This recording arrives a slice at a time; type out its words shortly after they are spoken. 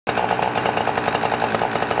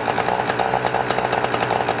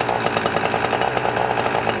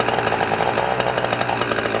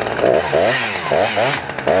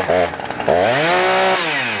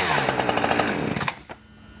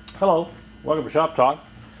Hello, welcome to Shop Talk.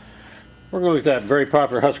 We're going to look at that very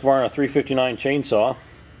popular Husqvarna 359 chainsaw,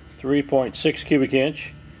 3.6 cubic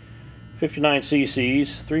inch, 59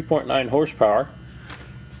 cc's, 3.9 horsepower,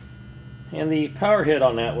 and the power head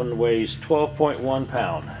on that one weighs 12.1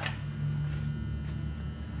 pound.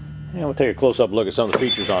 And we'll take a close-up look at some of the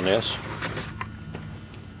features on this.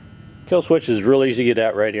 Kill switch is real easy to get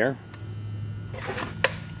at right here.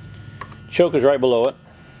 Choke is right below it.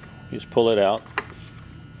 You just pull it out.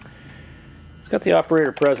 It's got the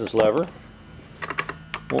operator presence lever.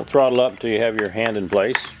 Won't throttle up until you have your hand in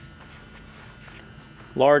place.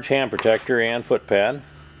 Large hand protector and foot pad.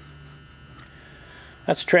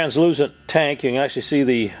 That's a translucent tank. You can actually see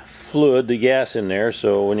the fluid, the gas in there,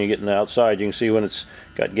 so when you get in the outside you can see when it's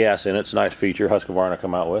got gas in it. It's a nice feature Husqvarna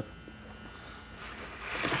come out with.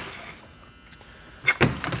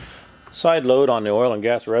 Side load on the oil and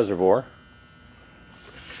gas reservoir.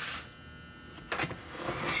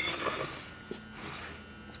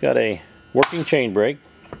 It's got a working chain brake.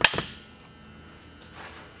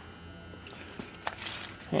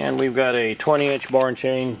 And we've got a 20-inch bar and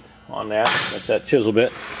chain on that. That's that chisel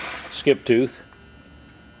bit, skip tooth,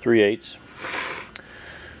 3/8.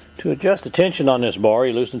 To adjust the tension on this bar,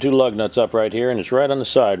 you loosen two lug nuts up right here, and it's right on the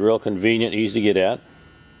side. Real convenient, easy to get at.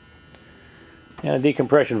 And a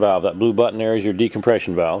decompression valve. That blue button there is your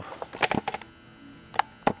decompression valve.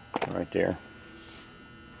 Right there.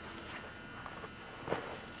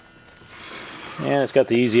 And it's got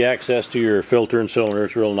the easy access to your filter and cylinder.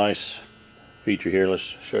 It's a real nice feature here. Let's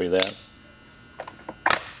show you that.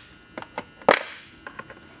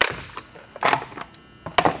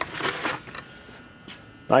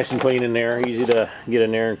 Nice and clean in there. Easy to get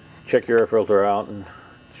in there and check your air filter out and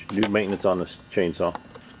do maintenance on this chainsaw.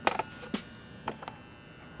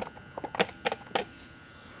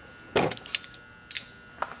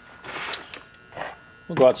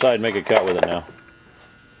 We'll go outside and make a cut with it now.